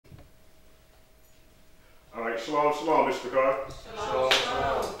Shalom, shalom, Mr. Carr. Shalom,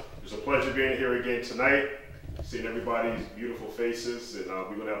 shalom. It's a pleasure being here again tonight, seeing everybody's beautiful faces, and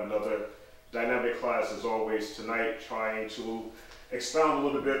we're going to have another dynamic class as always tonight, trying to expound a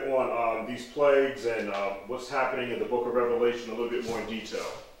little bit on these plagues and what's happening in the book of Revelation a little bit more in detail.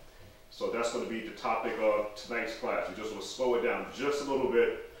 So that's going to be the topic of tonight's class. We just want to slow it down just a little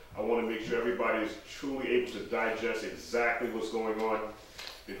bit. I want to make sure everybody is truly able to digest exactly what's going on,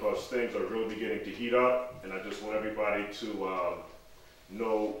 because things are really beginning to heat up, and I just want everybody to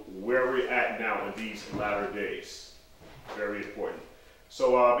know where we're at now in these latter days. Very important.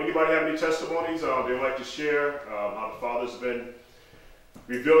 So anybody have any testimonies they'd like to share, how the Father's been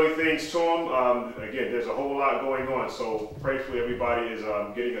revealing things to them? Again, there's a whole lot going on, so prayerfully everybody is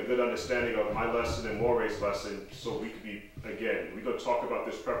getting a good understanding of my lesson and Moray's lesson, so we could be, again, we're going to talk about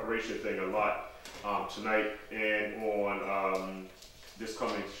this preparation thing a lot tonight and on this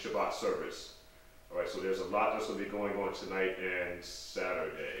coming Shabbat service. All right, so there's a lot that's going to be going on tonight and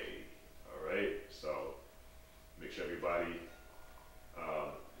Saturday. All right, so make sure everybody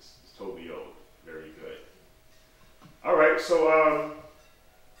is totally old. Very good. All right, so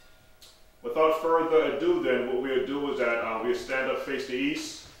without further ado, then, what we'll do is that we'll stand up face to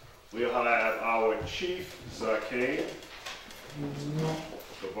east. We'll have our chief, Zakane,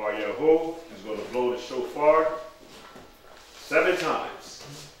 the Yahuah, is going to blow the shofar 7 times.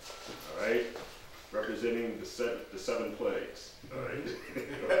 All right, representing the seven plagues. All right.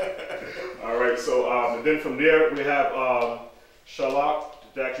 All right. So, and then from there we have Shalach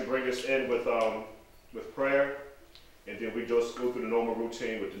to actually bring us in with prayer, and then we just go through the normal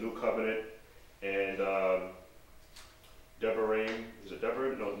routine with the new covenant and Devarim. Is it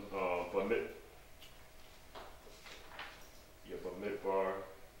Devarim? No, Bamidbar.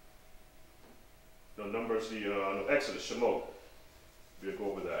 No, Numbers. No, Exodus. Shemot. We'll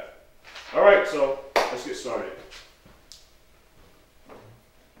go over that. All right, so let's get started.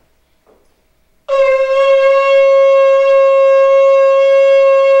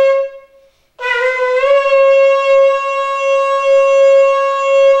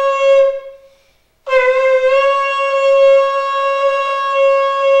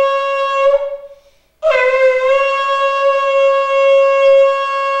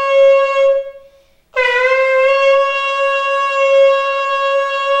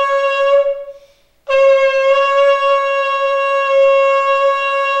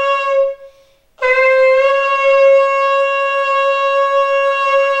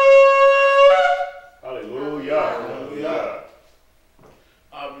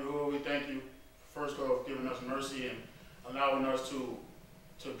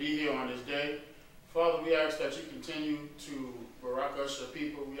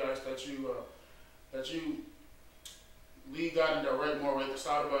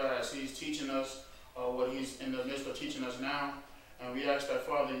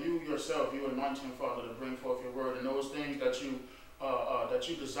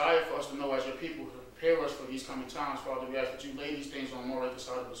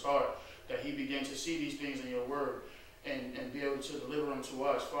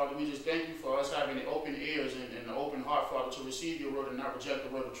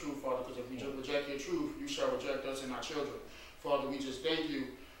 Father, we just thank you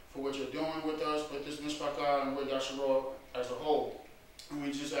for what you're doing with us, with this Mashiyach and with Yashra'al as a whole. And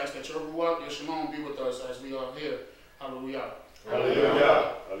we just ask that your Ruach, your Shalom be with us as we are here. Hallelujah.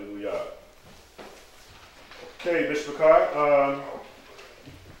 Hallelujah. Hallelujah. Okay, Mr. Bakar,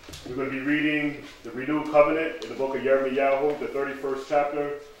 we're going to be reading the renewed covenant in the book of Neyhemyah, the 31st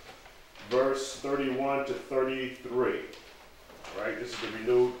chapter, verse 31 to 33. All right, this is the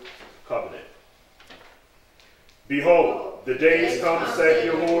renewed covenant. Behold, the days come,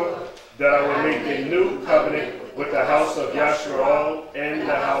 saith Yahuah, that I will make a new covenant with the house of Yashra'al and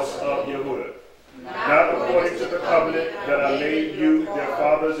the house of Yahuah, not according to the covenant that I made you their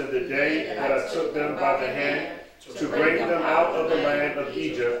fathers in the day that I took them by the hand to bring them out of the land of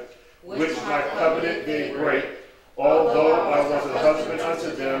Egypt, which my covenant did break, although I was a husband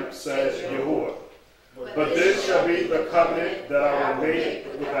unto them, says Yahuah. But this shall be the covenant that I will make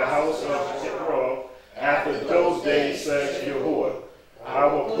with the house of Israel after those days, says Yahuah. I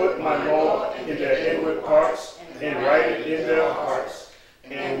will put my law in their inward parts and write it in their hearts,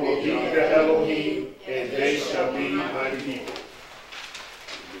 and will be their Elohim, and they shall be my people.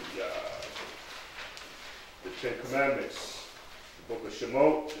 The 10 Commandments, the book of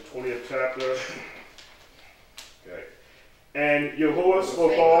Shemot, the 20th chapter. Okay. And Yahuah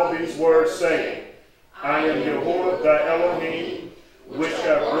spoke all these words, saying, I am Yahuah thy Elohim, which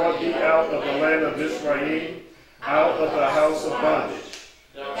have brought thee out of the land of Israel, out of the house of bondage.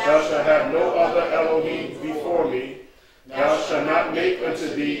 Thou shalt have no other Elohim before me. Thou shalt not make unto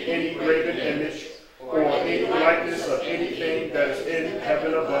thee any graven image, or any likeness of anything that is in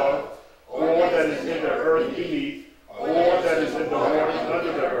heaven above, or that is in the earth beneath, or that is in the waters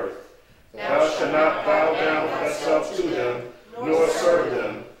under the earth. Thou shalt not bow down thyself to them, nor serve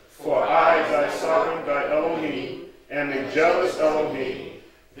them. For I, thy sovereign, thy Elohim, am a jealous Elohim,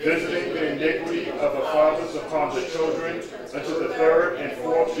 visiting the iniquity of the fathers upon the children unto the third and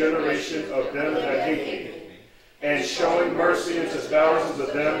fourth generation of them that hate me, and showing mercy unto thousands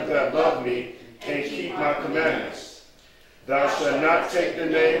of them that love me and keep my commandments. Thou shalt not take the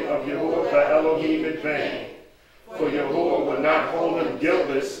name of Yahuah thy Elohim in vain, for Yahuah will not hold him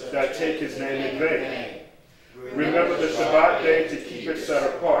guiltless that take his name in vain. Remember the Shabbat day to keep it set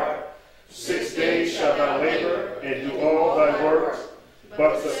apart. 6 days shalt thou labor and do all thy work,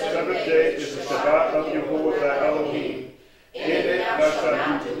 but the seventh day is the Shabbat of Yahuah thy Elohim. In it thou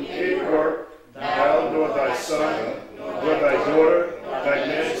shalt do any work, thou nor thy son, nor thy daughter, thy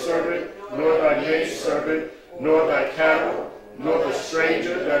manservant, nor thy maidservant, nor thy cattle, nor the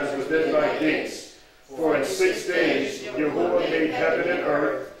stranger that is within thy gates. For in 6 days Yahuah made heaven and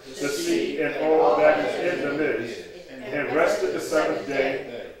earth, the sea and all that is in them is, and rested the seventh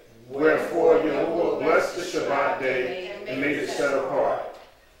day. Wherefore Yahuah blessed the Shabbat day and made it set apart.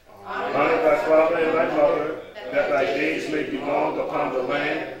 Honor thy father and thy mother, that thy days may be long upon the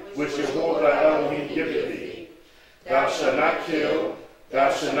land which Yahuah thy Elohim giveth thee. Thou shalt not kill,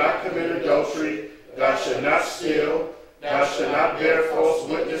 thou shalt not commit adultery, thou shalt not steal, thou shalt not bear false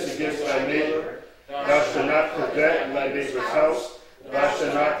witness against thy neighbor, thou shalt not covet thy neighbor's house, thou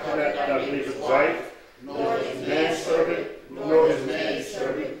shalt not covet thy neighbor's wife, nor his manservant, nor his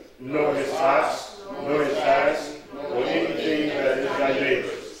maidservant, nor his ox, nor his ass, nor anything that is thy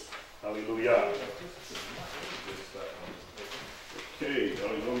neighbor's. Hallelujah. Okay,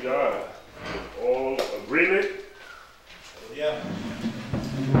 hallelujah. All agreement? Yeah.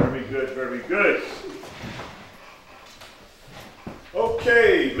 Very good, very good.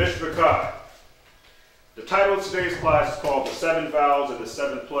 Okay, Mishpachah. The title of today's class is called The 7 Vows and the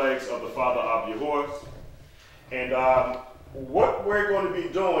 7 Plagues of the Father of Yahuah. And what we're going to be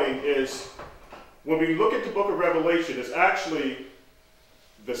doing is, when we look at the book of Revelation, it's actually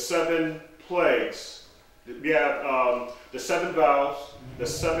the 7 plagues. We have the 7 vows, the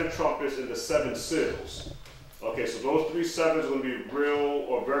 7 trumpets, and the 7 seals. Okay, so those 3 sevens are going to be real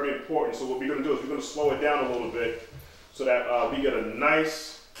or very important. So what we're going to do is we're going to slow it down a little bit so that we get a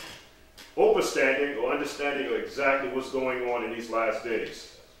nice understanding of exactly what's going on in these last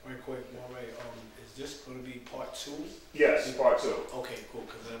days. Right quick, Moray, is this going to be part 2? Yes, part 2. Okay, cool,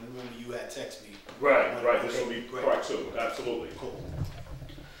 because I remember you had texted me. Right, this will be part 2, absolutely. Cool.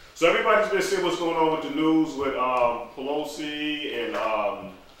 So everybody's been seeing what's going on with the news with Pelosi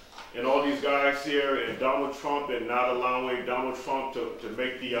and all these guys here, and Donald Trump, and not allowing Donald Trump to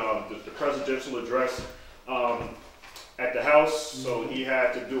make the presidential address at the House. So he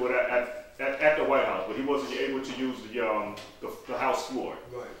had to do it at the White House, but he wasn't able to use the House floor.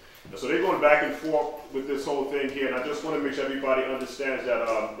 Right. And so they're going back and forth with this whole thing here, and I just want to make sure everybody understands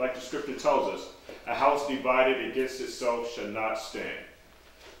that, like the scripture tells us, a house divided against itself shall not stand.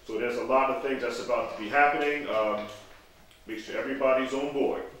 So there's a lot of things that's about to be happening. Make sure everybody's on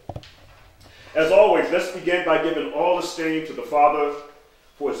board. As always, let's begin by giving all esteem to the Father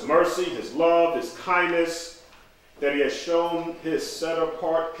for his mercy, his love, his kindness, that he has shown his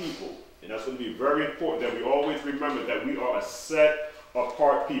set-apart people. And that's going to be very important that we always remember that we are a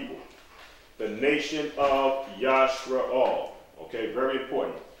set-apart people. The nation of Yashra'al. Okay, very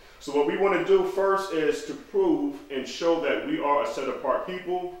important. So what we want to do first is to prove and show that we are a set-apart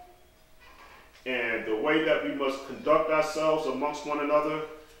people. And the way that we must conduct ourselves amongst one another,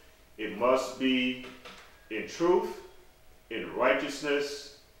 it must be in truth, in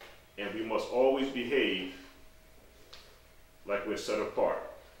righteousness, and we must always behave like we're set apart.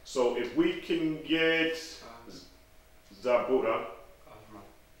 So if we can get Zabura,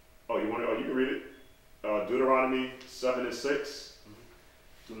 you can read it. Deuteronomy 7 and 6.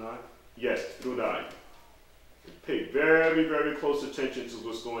 Through 9? Yes, through 9. Pay very, very close attention to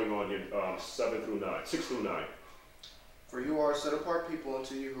what's going on here, 6 through 9. For you are a set apart people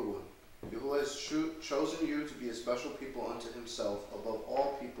unto Yahuah. Yahuah has chosen you to be a special people unto himself above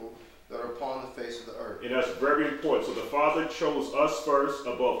all people that are upon the face of the earth. And that's very important. So the Father chose us first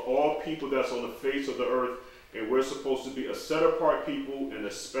above all people that's on the face of the earth, and we're supposed to be a set apart people and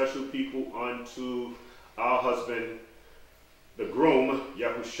a special people unto our husband, the groom,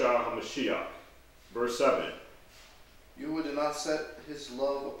 Yahusha HaMashiach. Verse 7. Yahuah did not set his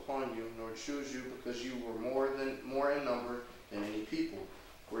love upon you, nor choose you, because you were more in number than any people.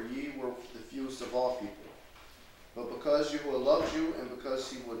 For ye were the few of all people. But because Yahuah loves you, and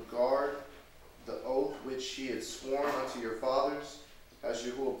because he would guard the oath which he had sworn unto your fathers, as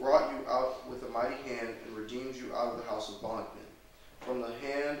Yahuah brought you out with a mighty hand, and redeemed you out of the house of bondmen, from the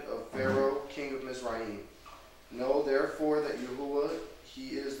hand of Pharaoh, king of Mizraim. Know therefore that Yahuah, he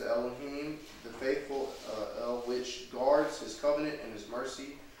is the Elohim, the faithful El, which guards his covenant and his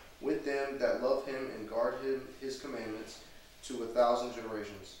mercy with them that love him and guard his commandments to 1,000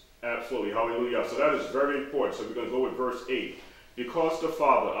 generations. Absolutely. Hallelujah. So that is very important. So we're going to go with verse 8. Because the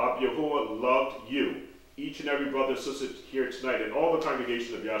Father, Yahuah, loved you, each and every brother and sister here tonight, and all the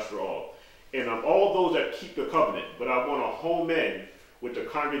congregation of Yashra'al, and all those that keep the covenant. But I want to home in with the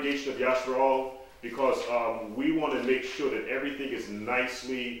congregation of Yashra'al, because we want to make sure that everything is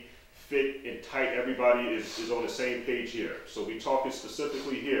nicely fit and tight. Everybody is on the same page here. So we're talking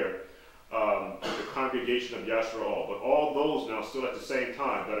specifically here with the congregation of Yashra'al. But all those now still at the same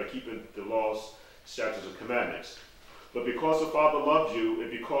time that are keeping the laws, statutes, and commandments. But because the Father loved you,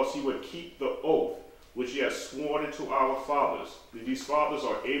 and because he would keep the oath which he has sworn unto our fathers. These fathers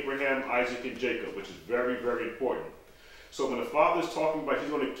are Abraham, Isaac, and Jacob, which is very, very important. So when the Father is talking about he's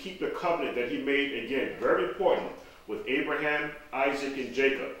going to keep the covenant that he made, again, very important, with Abraham, Isaac, and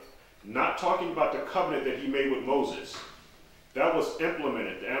Jacob. Not talking about the covenant that he made with Moses. That was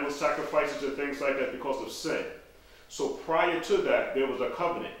implemented, the animal sacrifices and things like that because of sin. So prior to that, there was a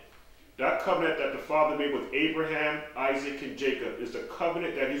covenant. That covenant that the Father made with Abraham, Isaac, and Jacob is the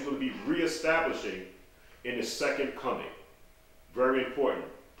covenant that he's going to be reestablishing in his second coming. Very important.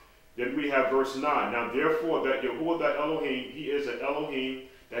 Then we have verse 9. Now therefore that Yahuah that Elohim, he is an Elohim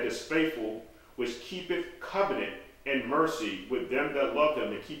that is faithful, which keepeth covenant and mercy with them that love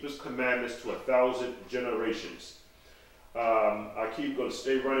him, and keep his commandments to 1,000 generations. I keep going to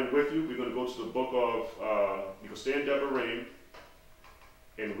stay running with you. We're going to go to the book of, you can stay in Devarim,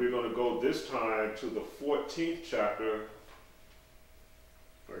 and we're going to go this time to the 14th chapter.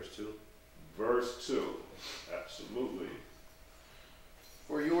 Verse 2. Verse 2. Absolutely.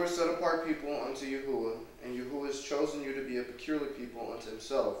 For you are set apart people unto Yahuah, and Yahuah has chosen you to be a peculiar people unto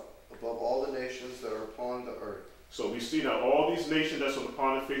himself, above all the nations that are upon the earth. So we see now all these nations that's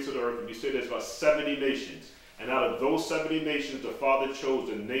upon the face of the earth, and we say there's about 70 nations. And out of those 70 nations, the Father chose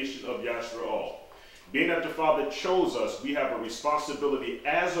the nation of Yashra'al. Being that the Father chose us, we have a responsibility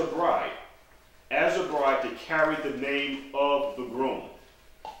as a bride to carry the name of the groom.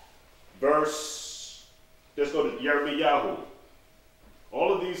 Let's go to Neyhemyah.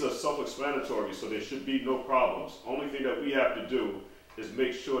 All of these are self-explanatory, so there should be no problems. Only thing that we have to do is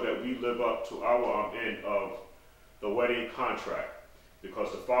make sure that we live up to our end of the wedding contract.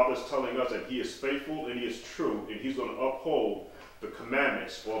 Because the Father is telling us that he is faithful and he is true, and he's going to uphold the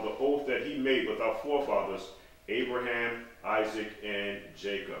commandments or the oath that he made with our forefathers, Abraham, Isaac, and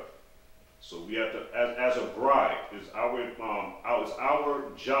Jacob. So we have to, as a bride, it's our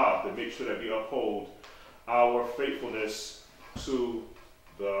job to make sure that we uphold our faithfulness to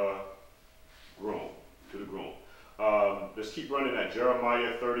the groom. Let's keep running at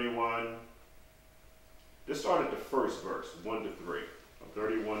Jeremiah 31. Let's start at the first verse, 1 to 3.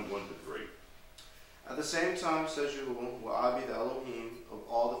 31, 1 to 3. At the same time, says Yahuah, will I be the Elohim of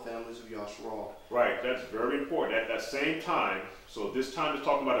all the families of Yashra'al. Right, that's very important. At that same time, so this time is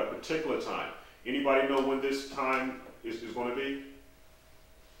talking about a particular time. Anybody know when this time is going to be?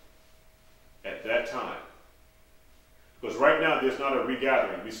 At that time. Because right now there's not a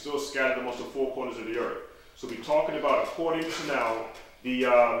regathering. We still scattered amongst the four corners of the earth. So we're talking about, according to now,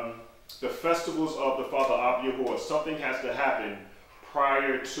 the festivals of the Father of Yahuah. Something has to happen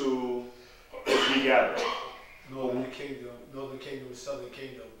prior to the regathering. Northern kingdom and southern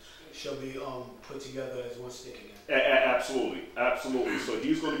kingdom shall be put together as one stick again. Absolutely, absolutely. So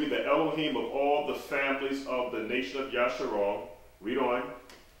he's going to be the Elohim of all the families of the nation of Yashra'al. Read on.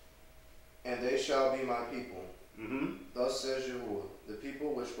 And they shall be my people. Mm-hmm. Thus says Yahuah, the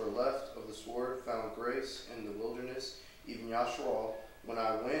people which were left of the sword found grace in the wilderness, even Yashra'al, when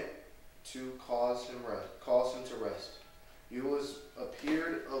I went to cause him to rest. Yahuah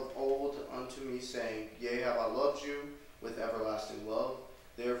appeared of old unto me, saying, Yea, have I loved you with everlasting love,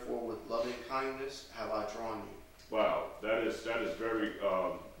 therefore with loving kindness have I drawn you. Wow, that is very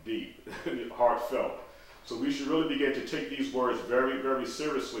deep, heartfelt. So we should really begin to take these words very, very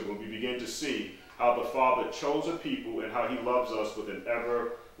seriously when we begin to see how the Father chose a people and how he loves us with an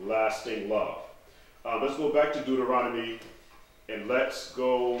everlasting love. Let's go back to Deuteronomy, and let's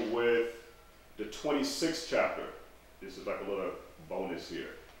go with the 26th chapter. This is like a little bonus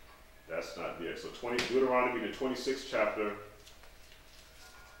here. That's not there. So Deuteronomy, the 26th chapter,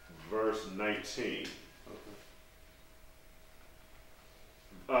 verse 19.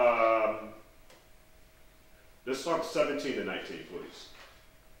 Let's start 17 to 19, please.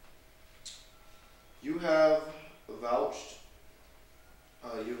 You have vouched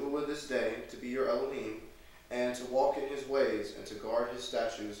Yahuah this day to be your Elohim, and to walk in his ways, and to guard his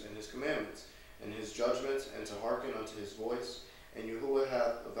statutes and his commandments, and his judgments, and to hearken unto his voice. And Yahuah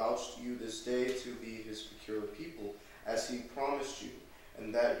hath vouched you this day to be his peculiar people, as he promised you,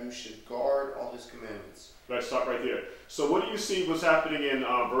 and that you should guard all his commandments. Let's stop right there. So what do you see what's happening in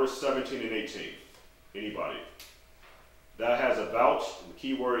verse 17 and 18? Anybody? That has a vouch. The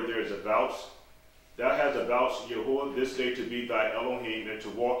key word there is a vouch. That has a vouch Yahuah this day to be thy Elohim, and to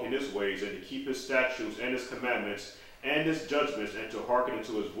walk in his ways, and to keep his statutes and his commandments and his judgments, and to hearken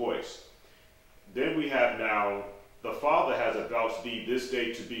unto his voice. Then we have now, the Father has avouched thee this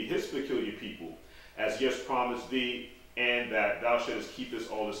day to be his peculiar people, as he has promised thee, and that thou shouldest keep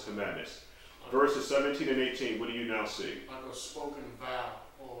all his commandments. Verses 17 and 18, what do you now see? Like a spoken vow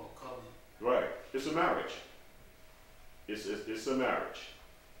or covenant. Right. It's a marriage. It's a marriage.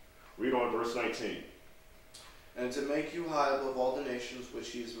 Read on verse 19. And to make you high above all the nations which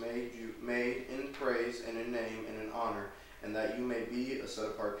he has made in praise and in name and in honor, and that you may be a set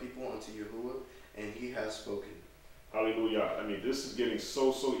apart people unto Yahuah, and he has spoken. Hallelujah. I mean, this is getting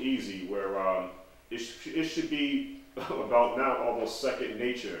so easy where it should be about now almost second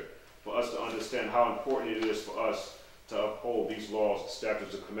nature for us to understand how important it is for us to uphold these laws,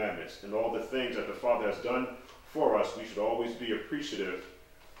 statutes, and commandments. And all the things that the Father has done for us, we should always be appreciative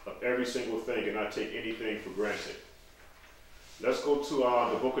of every single thing and not take anything for granted. Let's go to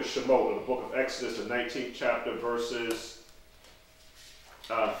the book of Shemot, or the book of Exodus, the 19th chapter, verses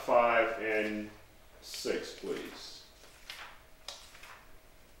 5 and 6, please.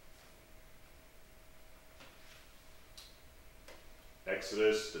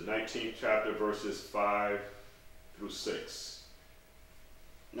 Exodus, the 19th chapter, verses 5 through 6.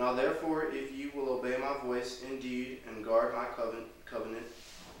 Now therefore, if ye will obey my voice indeed, and guard my covenant,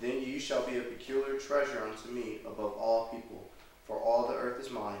 then ye shall be a peculiar treasure unto me above all people. For all the earth is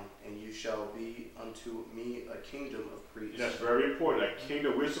mine, and you shall be unto me a kingdom of priests. And that's very important. A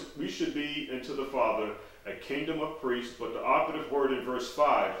kingdom, we should be unto the Father a kingdom of priests. But the operative word in verse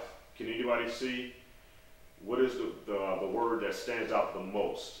 5, can anybody see? What is the word that stands out the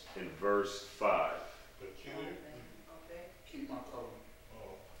most in verse 5? Peculiar. Okay. Keep my covenant.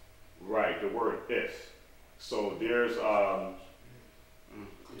 Oh. Right, the word if. So there's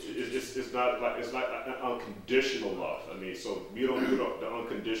it's not an unconditional love. I mean, so you don't do the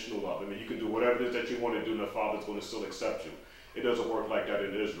unconditional love. I mean, you can do whatever it is that you want to do, and the Father's going to still accept you. It doesn't work like that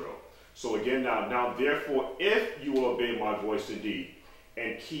in Israel. So again, now therefore, if you will obey my voice indeed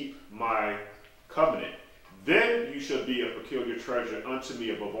and keep my covenant, then you shall be a peculiar treasure unto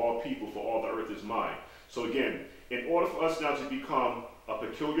me above all people, for all the earth is mine. So again, in order for us now to become a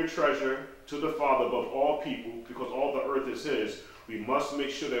peculiar treasure to the Father above all people, because all the earth is his, we must make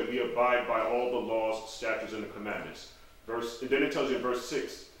sure that we abide by all the laws, statutes, and the commandments. And then it tells you in verse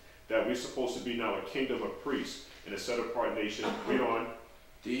 6 that we're supposed to be now a kingdom of priests and a set-apart nation. Read on.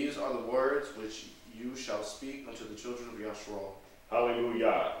 These are the words which you shall speak unto the children of Yashra'al.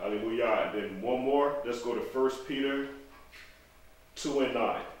 Hallelujah. Hallelujah. And then one more. Let's go to 1 Peter 2 and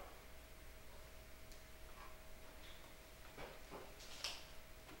 9.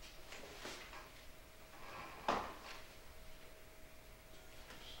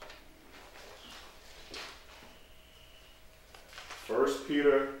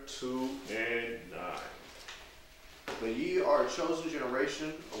 Peter 2 and 9. But ye are a chosen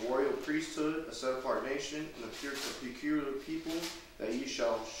generation, a royal priesthood, a set-apart nation, and a peculiar people, that ye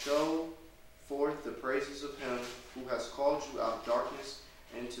shall show forth the praises of him who has called you out of darkness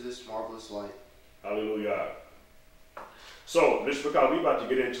into this marvelous light. Hallelujah. So, Mishpachah, we're about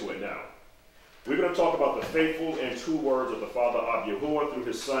to get into it now. We're going to talk about the faithful and true words of the Father of Yahuah through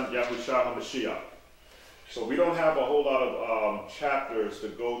his Son, Yahusha Mashiyach. So we don't have a whole lot of chapters to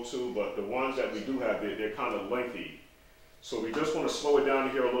go to, but the ones that we do have, they're kind of lengthy. So we just want to slow it down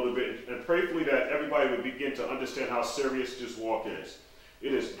here a little bit, and prayerfully that everybody would begin to understand how serious this walk is.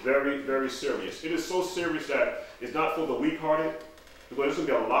 It is very, very serious. It is so serious that it's not for the weak-hearted, because there's going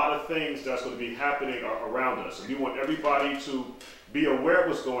to be a lot of things that's going to be happening around us. And we want everybody to be aware of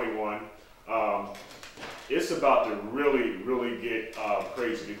what's going on. It's about to really, really get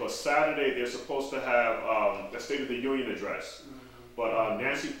crazy, because Saturday they're supposed to have a State of the Union address. But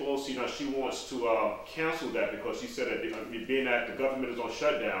Nancy Pelosi, now she wants to cancel that because she said that being that the government is on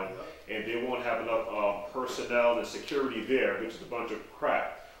shutdown and they won't have enough personnel and security there, which is a bunch of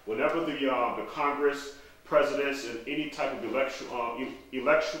crap. Whenever the Congress, presidents, and any type of electoral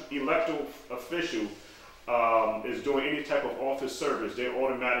official is doing any type of office service, they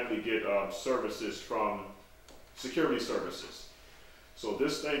automatically get services from security services. So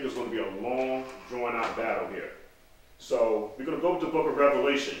this thing is going to be a long, drawn-out battle here. So we're going to go to the book of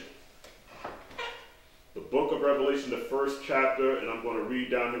Revelation. The book of Revelation, the first chapter, and I'm going to read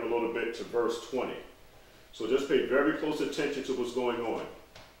down here a little bit to verse 20. So just pay very close attention to what's going on.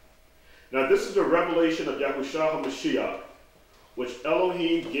 Now this is the revelation of Yahusha Mashiyach, which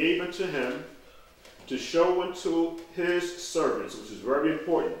Elohim gave unto him to show unto his servants, which is very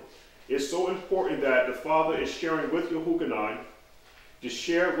important. It's so important that the Father is sharing with Yahuah to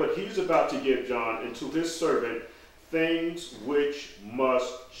share what he's about to give John and to his servant, things which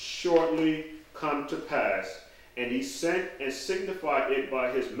must shortly come to pass. And he sent and signified it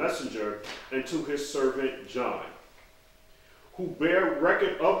by his messenger unto his servant John, who bear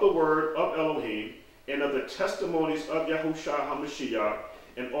record of the word of Elohim and of the testimonies of Yahusha HaMashiach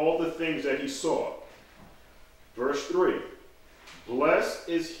and all the things that he saw. Verse 3, blessed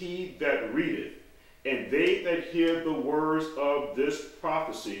is he that readeth, and they that hear the words of this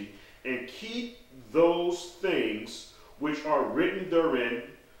prophecy, and keep those things which are written therein,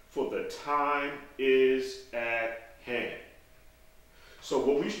 for the time is at hand. So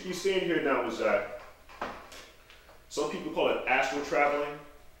what we should be seeing here now is that some people call it astral traveling.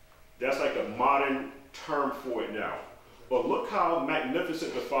 That's like a modern term for it now. But look how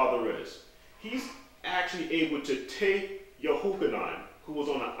magnificent the Father is. He's actually able to take Yahuah, who was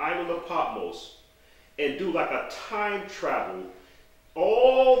on the island of Patmos, and do like a time travel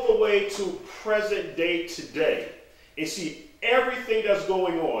all the way to present day today and see everything that's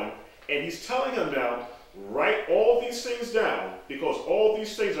going on. And he's telling him now, write all these things down, because all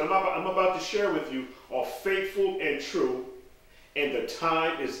these things I'm about to share with you are faithful and true, and the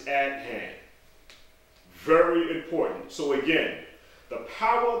time is at hand. Very important. So again, the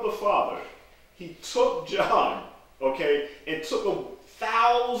power of the Father, he took John, okay, and took him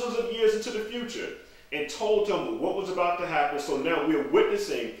thousands of years into the future and told him what was about to happen. So now we're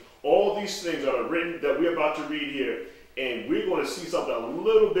witnessing all these things that are written that we're about to read here, and we're going to see something a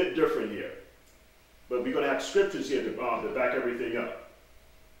little bit different here. But we're going to have scriptures here to back everything up.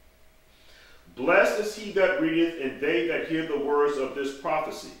 Blessed is he that readeth, and they that hear the words of this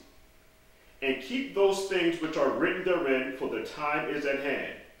prophecy, and keep those things which are written therein, for the time is at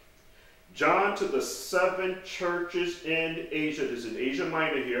hand. John to the 7 churches in Asia, this is Asia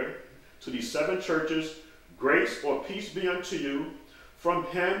Minor here, to these 7 churches, grace or peace be unto you from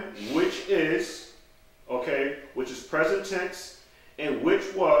him which is, okay, which is present tense, and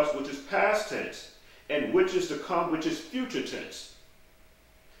which was, which is past tense, and which is to come, which is future tense.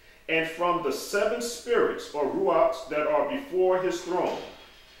 And from the 7 spirits or ruachs that are before his throne,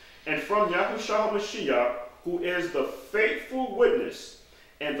 and from Yahusha Mashiyach, who is the faithful witness,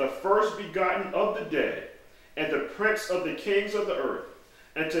 and the first begotten of the dead, and the prince of the kings of the earth,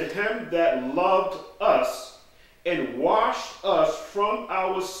 and to him that loved us, and washed us from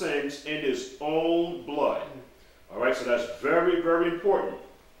our sins in his own blood. All right, so that's very, very important,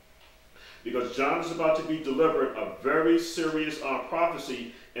 because John is about to be delivered a very serious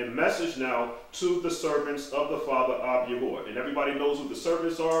prophecy and message now to the servants of the Father of Yahuah. And everybody knows who the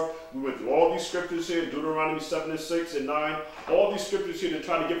servants are. We went through all these scriptures here, Deuteronomy 7 and 6 and 9, all these scriptures here to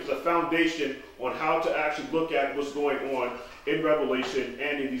try to give us a foundation on how to actually look at what's going on in Revelation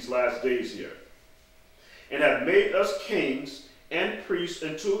and in these last days here. And have made us kings and priests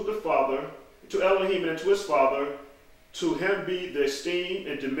unto the Father, to Elohim and to his Father. To him be the esteem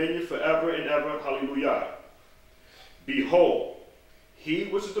and dominion forever and ever. Hallelujah. Behold, he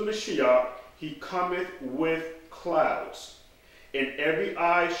which is the Mashiyach, he cometh with clouds, and every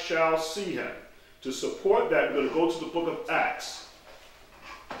eye shall see him. To support that, we're going to go to the book of Acts.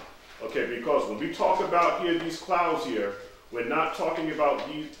 Okay, because when we talk about here these clouds here, we're not talking about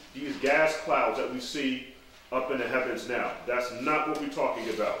these gas clouds that we see up in the heavens now. That's not what we're talking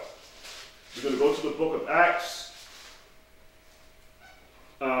about. We're going to go to the book of Acts.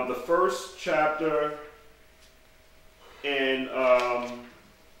 The first chapter, and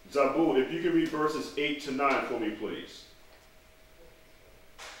Zabud, if you can read verses 8 to 9 for me, please.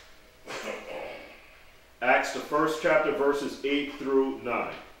 Acts, the first chapter, verses 8 through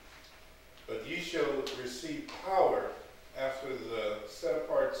 9. But ye shall receive power after the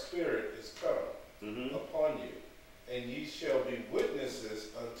set-apart Spirit is come upon you, and ye shall be witnesses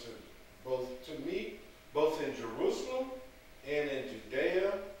to me, both in Jerusalem, and in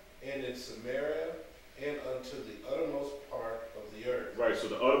Judea, and in Samaria, and unto the uttermost part of the earth. Right, so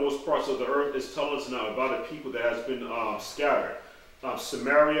the uttermost parts of the earth is telling us now about a people that has been scattered.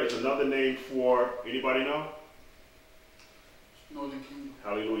 Samaria is another name for, anybody know? Northern Kingdom.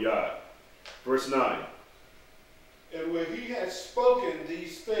 Hallelujah. Verse 9. And when he had spoken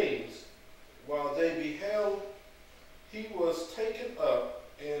these things, while they beheld he was taken up,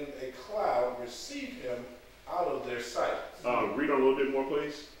 and a cloud received him out of their sight. Read on a little bit more,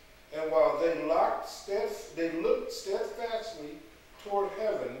 please. And while they looked steadfastly toward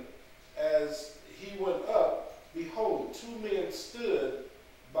heaven as he went up, behold, 2 men stood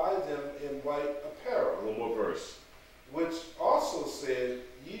by them in white apparel. One more verse. Which also said,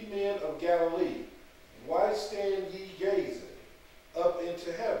 Ye men of Galilee, why stand ye gazing up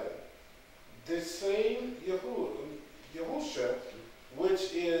into heaven? This same Yahusha,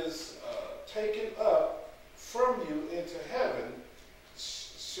 which is taken up from you into heaven,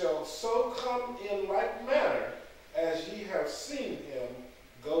 shall so come in like manner as ye have seen him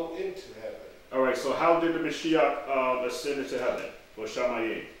go into heaven. All right, so how did the Mashiyach ascend into heaven? Or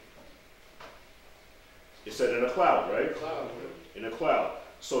Shamayim? It said in a cloud, right? In a cloud.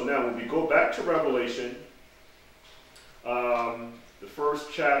 So now when we go back to Revelation, the first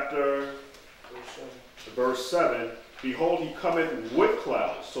chapter, verse 7, behold, he cometh with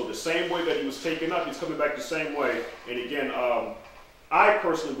clouds. So the same way that he was taken up, he's coming back the same way. And again, I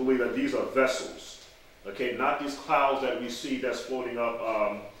personally believe that these are vessels. Okay, not these clouds that we see that's floating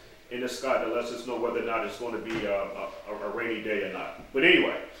up in the sky that lets us know whether or not it's going to be a rainy day or not. But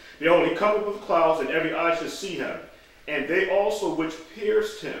anyway, behold, he cometh with clouds, and every eye shall see him. And they also which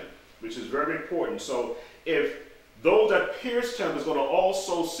pierced him, which is very important. So if those that pierced him is going to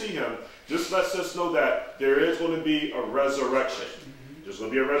also see him, this lets us know that there is going to be a resurrection. There's going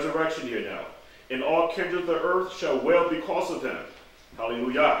to be a resurrection here now. And all kindred of the earth shall wail because of him.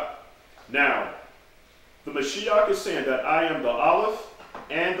 Hallelujah. Now, the Mashiyach is saying that I am the Aleph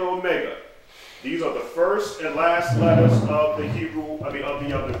and the Omega. These are the first and last letters of the Hebrew, of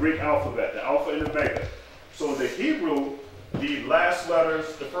the Greek alphabet, the Alpha and Omega. So in the Hebrew, the last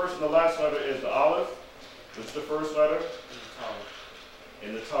letters, the first and the last letter is the Aleph. What's the first letter?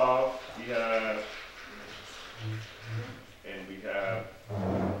 In the Tav, we have, and we have,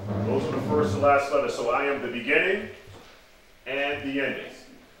 those are the first and last letters. So I am the beginning and the ending.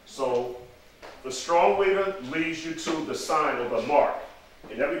 So the strong leader leads you to the sign or the mark.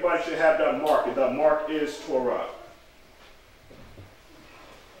 And everybody should have that mark, and that mark is Torah.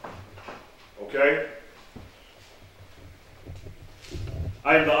 Okay?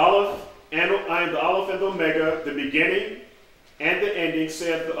 I am the Aleph, and I am the Aleph and the Omega, the beginning and the ending,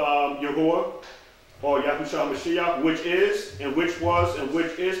 saith Yahuah, or Yahusha Mashiyach, which is, and which was, and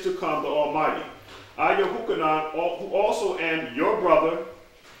which is to come, the Almighty. I, Yahukanan, who also am your brother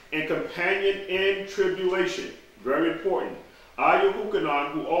and companion in tribulation. Very important. I,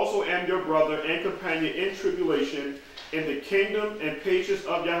 Yahukanan, who also am your brother and companion in tribulation, in the kingdom and patience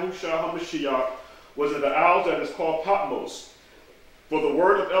of Yahusha HaMashiach, was in the isles that is called Patmos, for the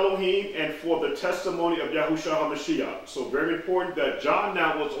word of Elohim and for the testimony of Yahusha HaMashiach. So very important that John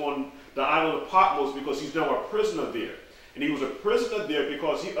now was on the island of Patmos because he's now a prisoner there. And he was a prisoner there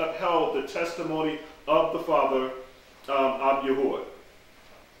because he upheld the testimony of the Father of Yahuah.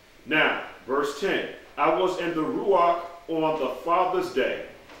 Now, verse 10. I was in the Ruach on the Father's day,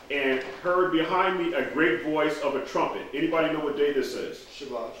 and heard behind me a great voice of a trumpet. Anybody know what day this is?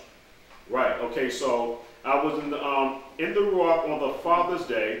 Shabbat. Right, okay, so I was in the Ruach on the Father's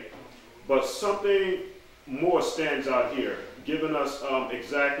day, but something more stands out here, giving us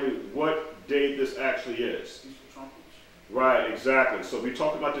exactly what day this actually is. Right, exactly. So we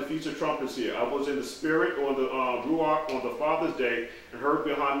talk about the Feast of Trumpets here. I was in the Spirit on the Ruach on the Father's day, and heard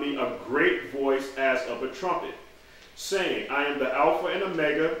behind me a great voice as of a trumpet, saying, I am the Alpha and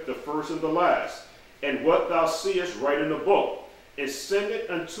Omega, the first and the last. And what thou seest, write in the book, and send it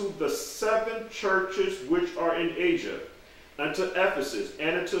unto the 7 churches which are in Asia, unto Ephesus,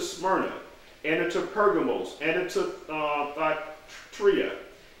 and unto Smyrna, and unto Pergamos, and unto Thyatira,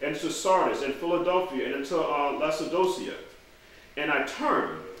 and to Sardis, and Philadelphia, and unto Laodicea. And I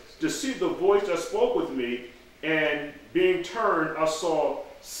turned to see the voice that spoke with me, and being turned, I saw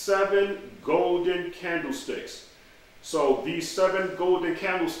 7 golden candlesticks. So these 7 golden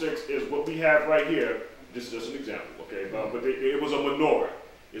candlesticks is what we have right here. This is just an example, okay? But it was a menorah,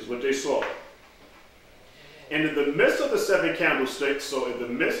 is what they saw. And in the midst of the 7 candlesticks, so in the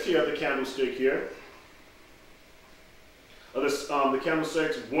midst here of the candlestick here, the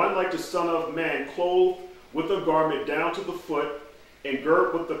candlesticks, one like the Son of Man, clothed with a garment down to the foot, and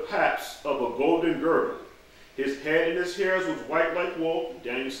girt with the paps of a golden girdle. His head and his hairs was white like wool,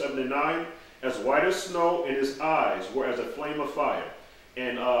 Daniel 7:9, as white as snow, and his eyes were as a flame of fire.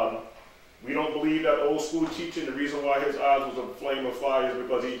 And we don't believe that old school teaching. The reason why his eyes was a flame of fire is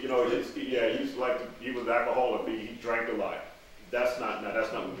because he was an alcoholic. He drank a lot. That's not what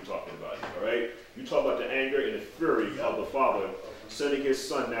we're talking about here, all right? You talk about the anger and the fury of the Father sending his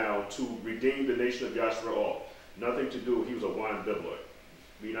Son now to redeem the nation of Yashra'al. Nothing to do. He was a wine bibbler.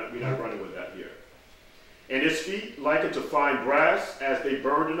 We're not running with that here. And his feet like unto fine brass, as they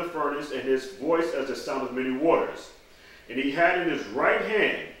burned in the furnace, and his voice as the sound of many waters. And he had in his right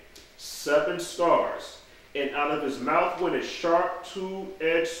hand 7 stars, and out of his mouth went a sharp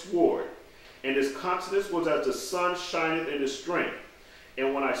 2-edged sword. And his countenance was as the sun shineth in his strength.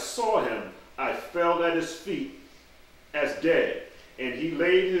 And when I saw him, I fell at his feet as dead. And he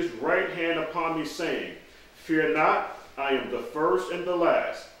laid his right hand upon me, saying, Fear not, I am the first and the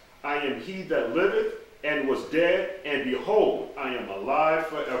last. I am he that liveth and was dead, and behold, I am alive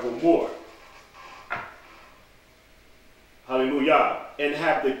forevermore. Hallelujah. And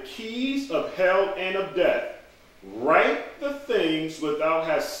have the keys of hell and of death. Write the things which thou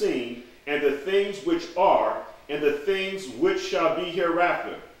hast seen, and the things which are, and the things which shall be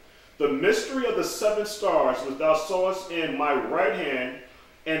hereafter. The mystery of the 7 stars which thou sawest in my right hand,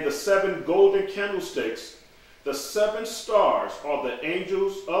 and the 7 golden candlesticks. The 7 stars are the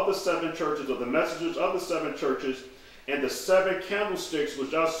angels of the 7 churches, or the messengers of the 7 churches, and the 7 candlesticks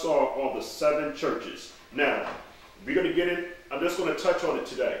which I saw are the 7 churches. Now, we're going to get in. I'm just going to touch on it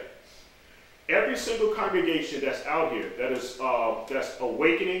today. Every single congregation that's out here that is that's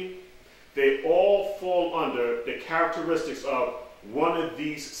awakening, they all fall under the characteristics of one of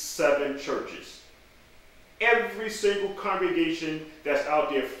these 7 churches. Every single congregation that's out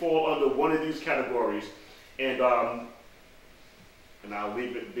there fall under one of these categories. And I'll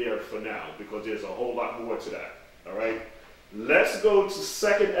leave it there for now because there's a whole lot more to that. All right. Let's go to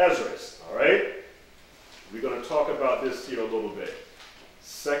 2nd Ezra. All right. We're going to talk about this here a little bit.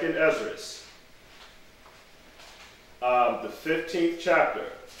 2nd Ezra, the 15th chapter.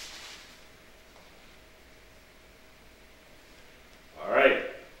 All right.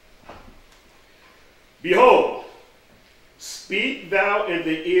 Behold, speak thou in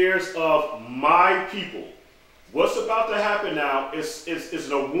the ears of my people. What's about to happen now is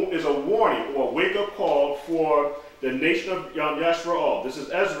a warning or a wake-up call for the nation of Yashra'al. This is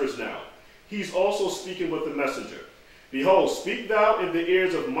Ezra's now. He's also speaking with the messenger. Behold, speak thou in the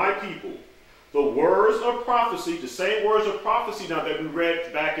ears of my people the words of prophecy, the same words of prophecy now that we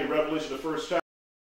read back in Revelation, the 1st